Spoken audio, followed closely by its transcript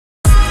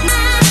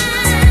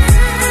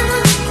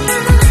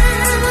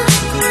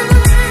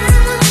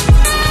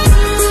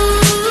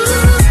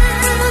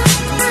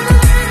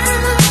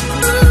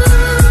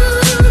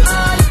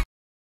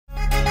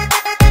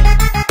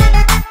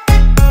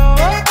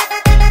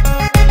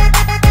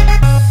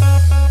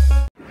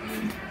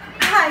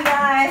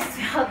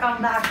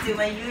to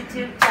my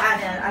YouTube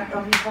channel at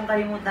huwag niyo pong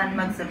kalimutan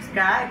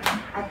mag-subscribe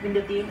at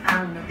pindutin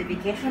ang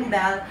notification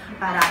bell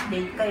para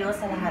update kayo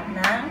sa lahat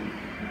ng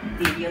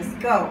videos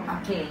ko.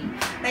 Okay.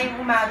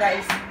 Ngayong umaga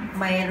is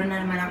mayroon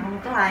na naman akong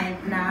client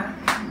na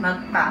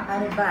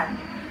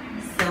magpaparebond.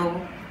 So,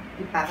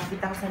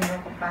 ipapakita ko sa inyo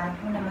kung paano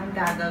ko naman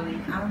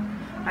gagawin ang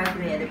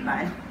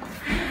pag-rebond.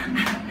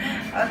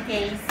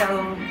 Okay,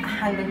 so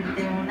hanggang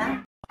dito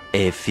muna.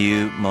 A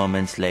few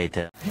moments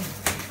later.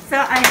 So,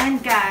 ayan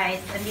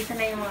guys, andito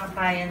na yung mga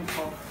client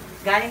ko.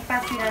 Galing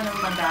pa sila ng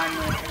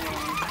Magano.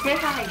 Say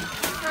hi!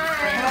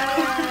 Hi!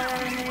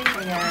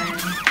 Ayan.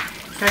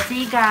 So,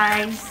 see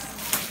guys!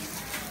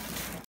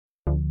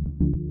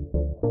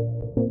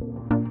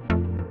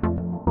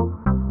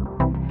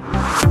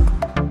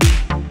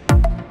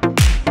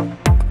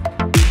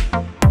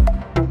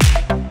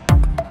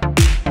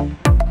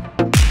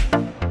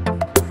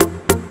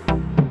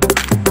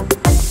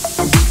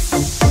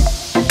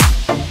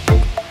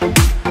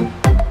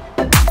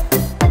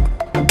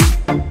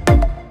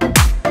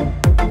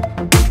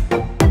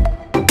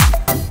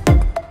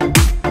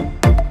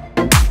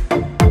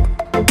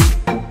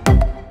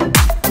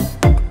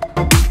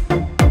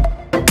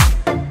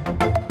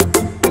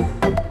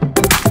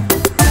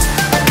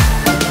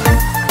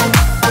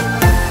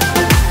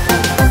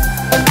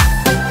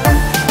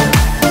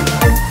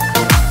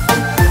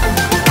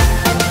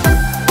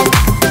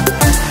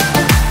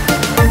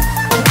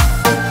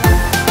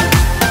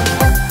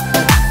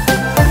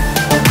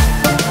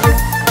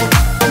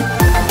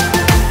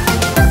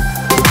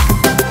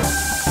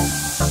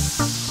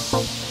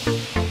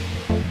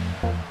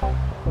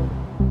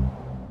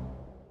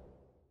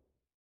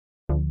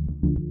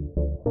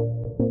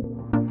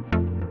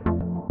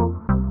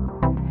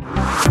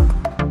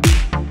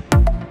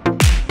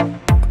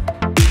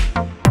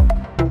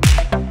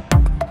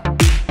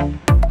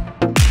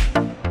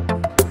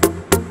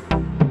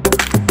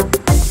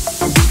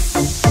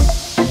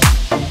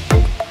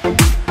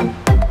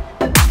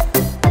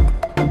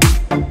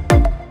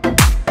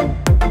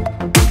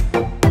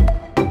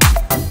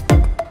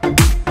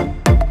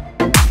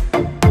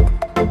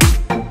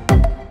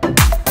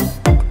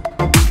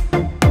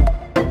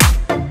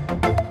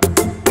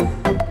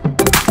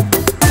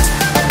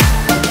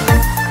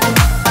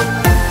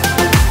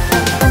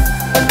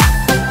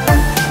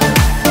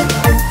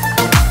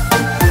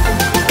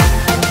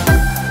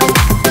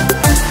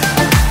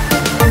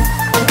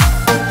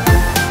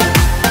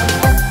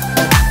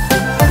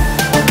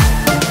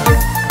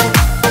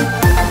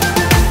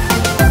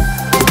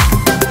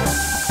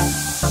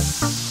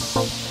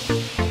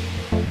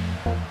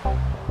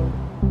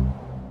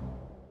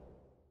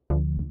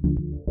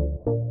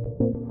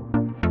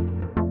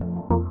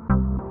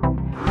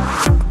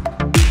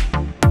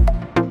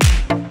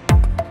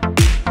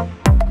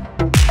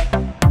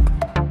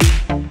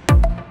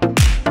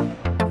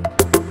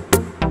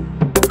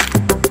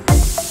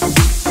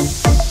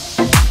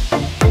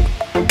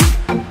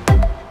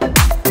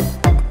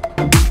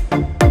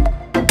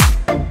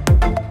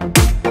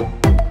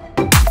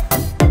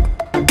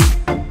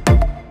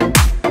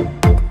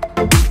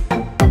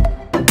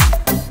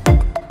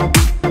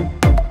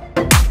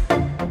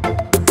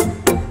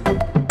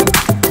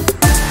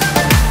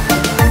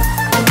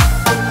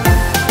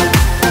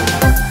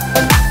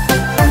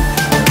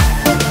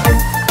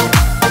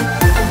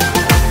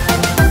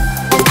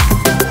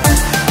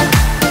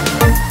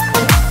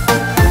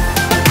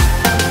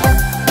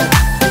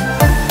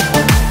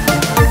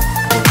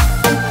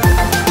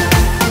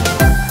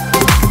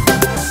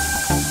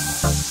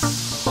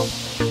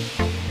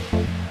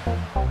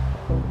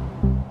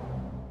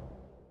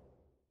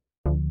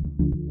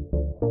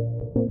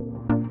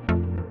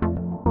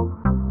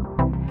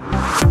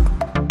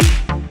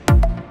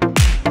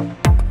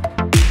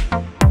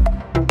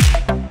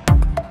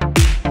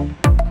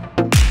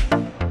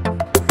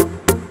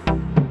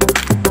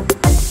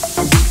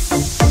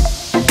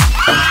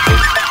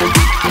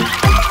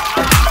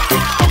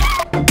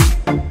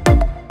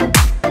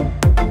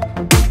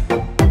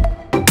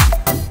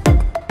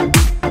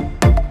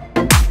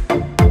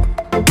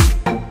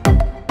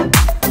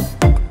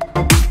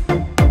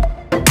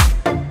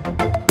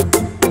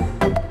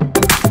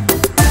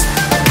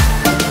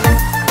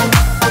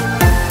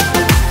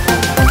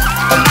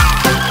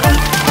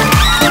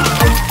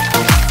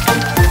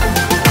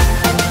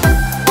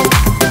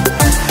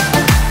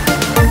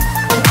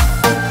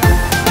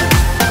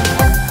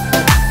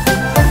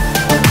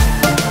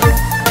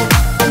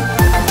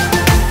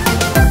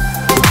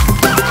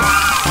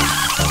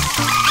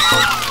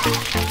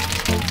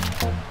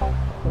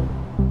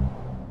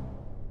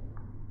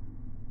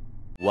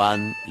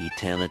 One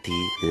eternity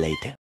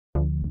later.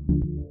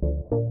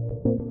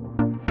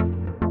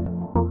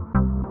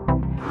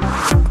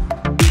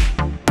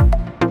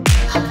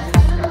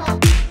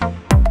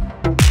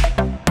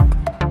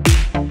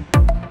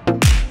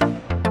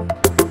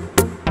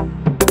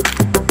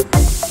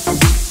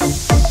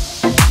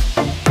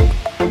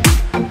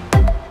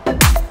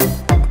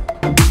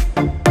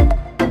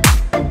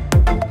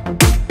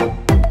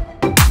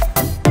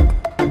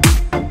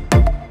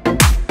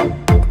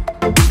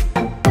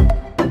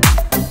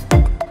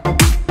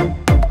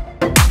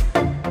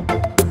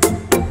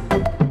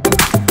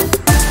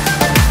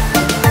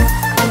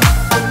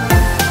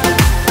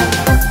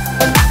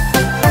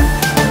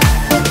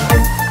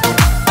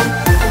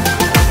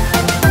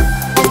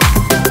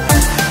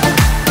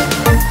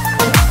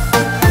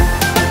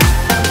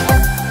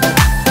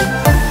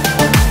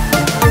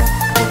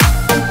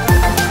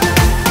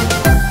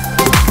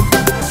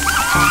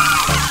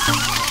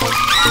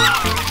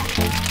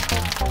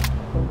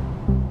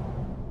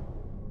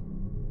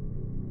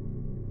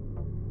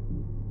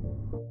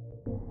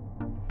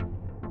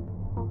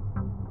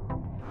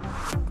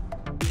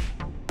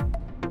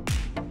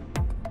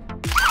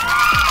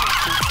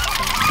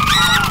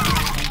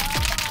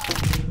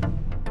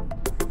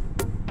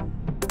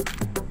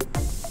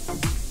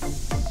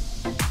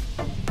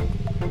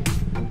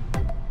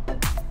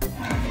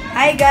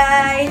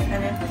 guys!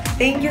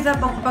 Thank you sa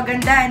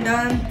pagpapaganda and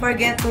don't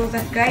forget to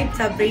subscribe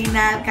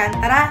Sabrina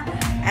Alcantara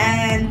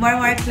and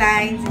more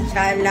clients,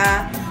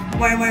 inshallah.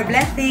 More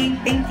blessing.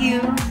 Thank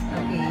you.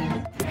 Okay.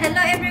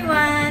 Hello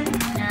everyone!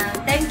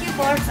 Thank you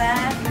for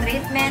sa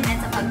treatment and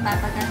sa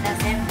pagpapaganda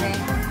siyempre.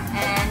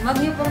 And huwag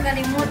niyo pong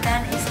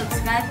kalimutan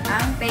i-subscribe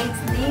ang page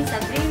ni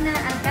Sabrina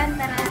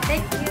Alcantara.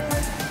 Thank you!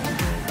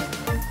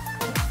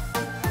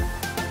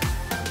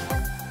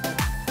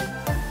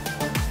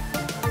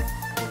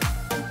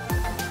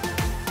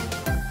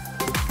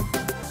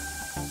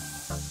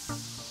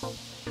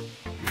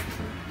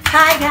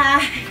 Hi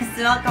guys!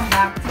 Welcome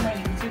back to my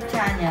YouTube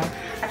channel.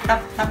 At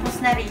tapos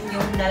na rin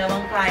yung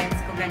dalawang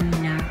clients ko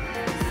kanina.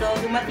 So,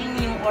 dumating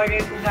yung order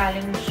ko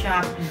galing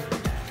Shopee.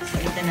 So,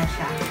 ito na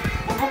siya.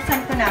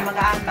 Bubuksan ko na.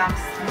 Mag-unbox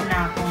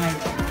muna ako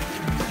ngayon.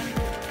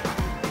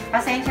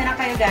 Pasensya na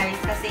kayo guys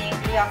kasi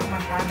hindi ako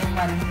masyadong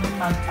marunong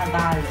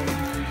mag-Tagalog.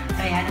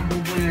 Kaya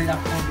nabubulol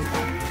ako,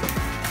 diba?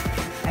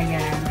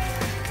 Ayan.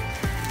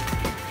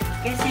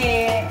 Kasi,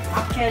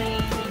 actually,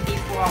 hindi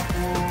po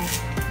ako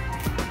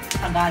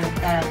Tagalog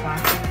talaga.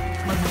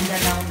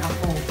 Mag-Mindanao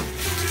ako.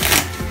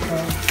 So,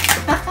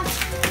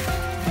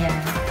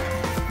 ayan.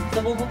 So,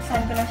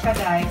 bubuksan ko na siya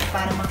guys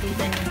para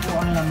makita niyo po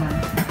ang laman.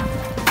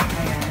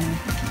 Ayan.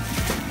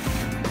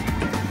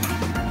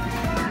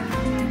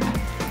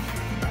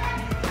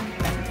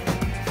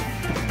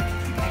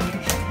 Ayan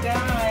siya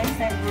guys.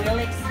 I'm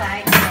really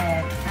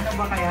excited. Ano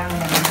ba kaya ang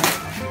laman?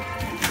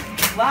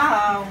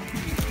 Wow!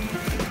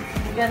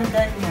 Ang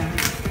ganda niya.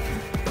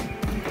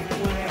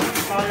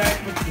 Color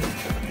puti.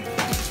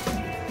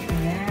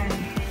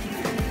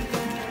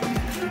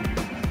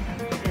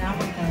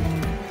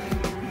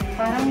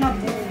 Parang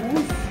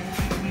nabuhos.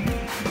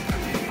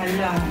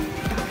 Hala.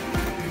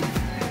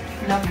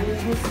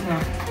 Nabuhos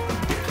na.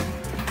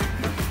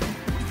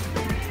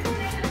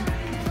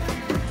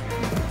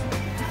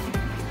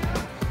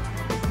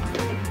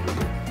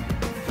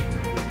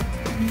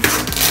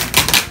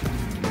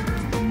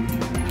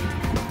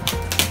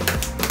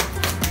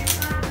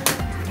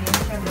 Ayan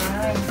siya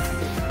guys.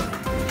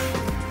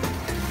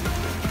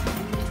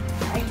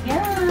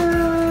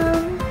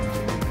 Ayan.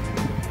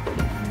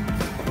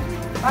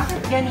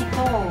 Bakit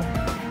ganito?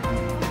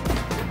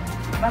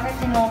 Bakit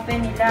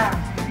in-open nila?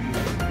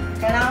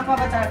 Kailangan pa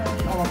ba talagang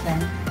i-open?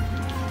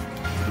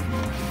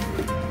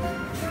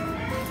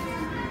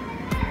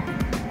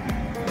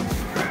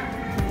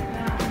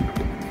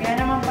 Kaya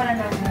naman pala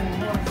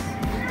nabuhos.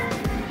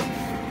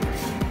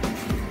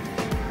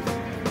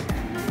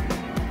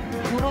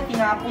 Siguro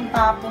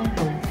tinapon-tapon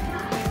to.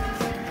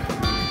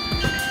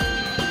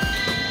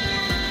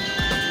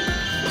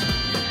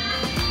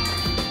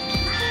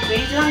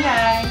 Wait lang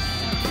guys.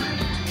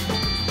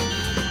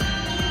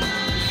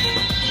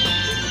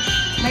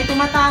 May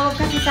tumatawag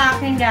kasi sa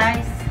akin,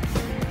 guys.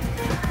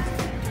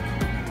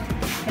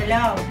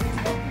 Hello.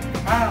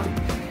 Oh.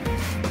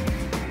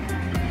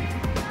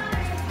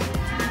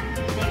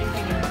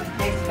 Sige.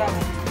 Let's go.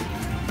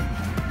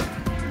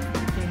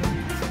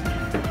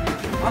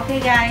 Okay,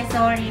 guys.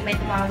 Sorry. May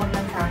tumawag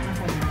lang sa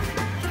akin.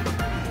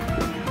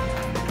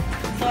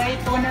 So,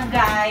 ito na,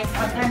 guys.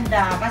 Ang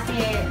ganda.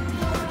 Kasi,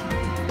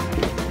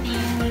 ito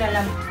yung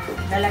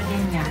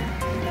lalagyan niya.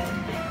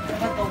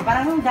 Ano to?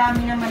 Parang ang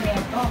dami naman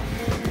nito.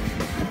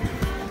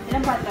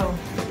 Ilan ba ito?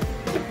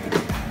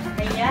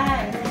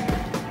 Ayan.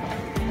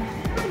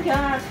 Oh my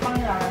gosh, pang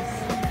last.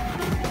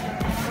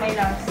 May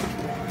last.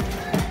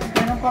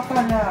 Ano pa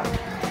pala?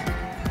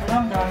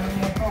 Alam, dami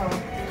nito.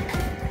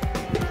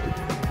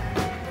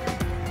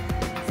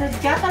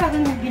 Sadya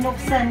talagang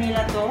binuksan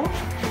nila to?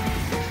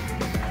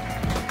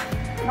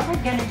 Bakit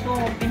ganito?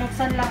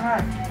 Binuksan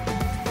lahat.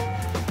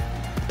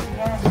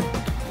 Ayan.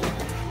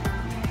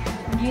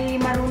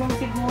 Hindi marunong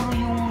siguro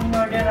yung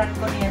in-orderan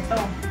ko nito.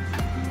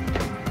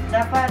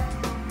 Dapat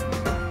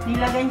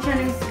nilagyan siya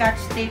ng scotch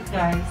tape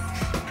guys.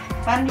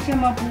 Para hindi siya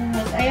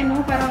mabuhos. Ayan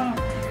o, parang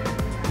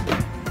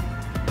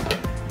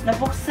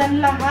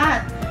nabuksan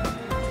lahat.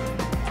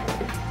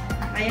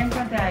 Ayan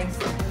pa guys.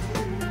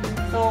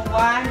 So,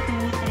 1,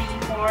 2,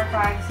 3, 4,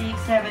 5, 6,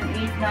 7,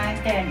 8,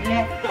 9, 10,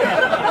 11.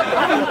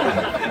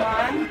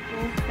 1,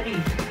 2,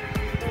 3,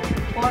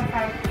 4,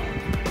 5,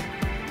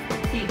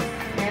 6,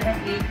 7,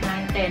 8,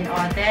 9, 10.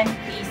 O, 10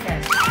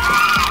 pieces.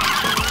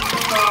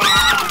 So,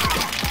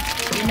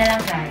 yun na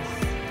lang guys.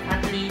 At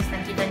least,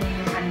 nakita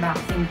niyo yung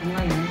unboxing ko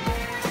ngayon.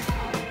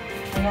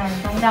 Ayan,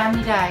 ang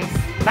dami guys.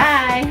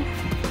 Bye!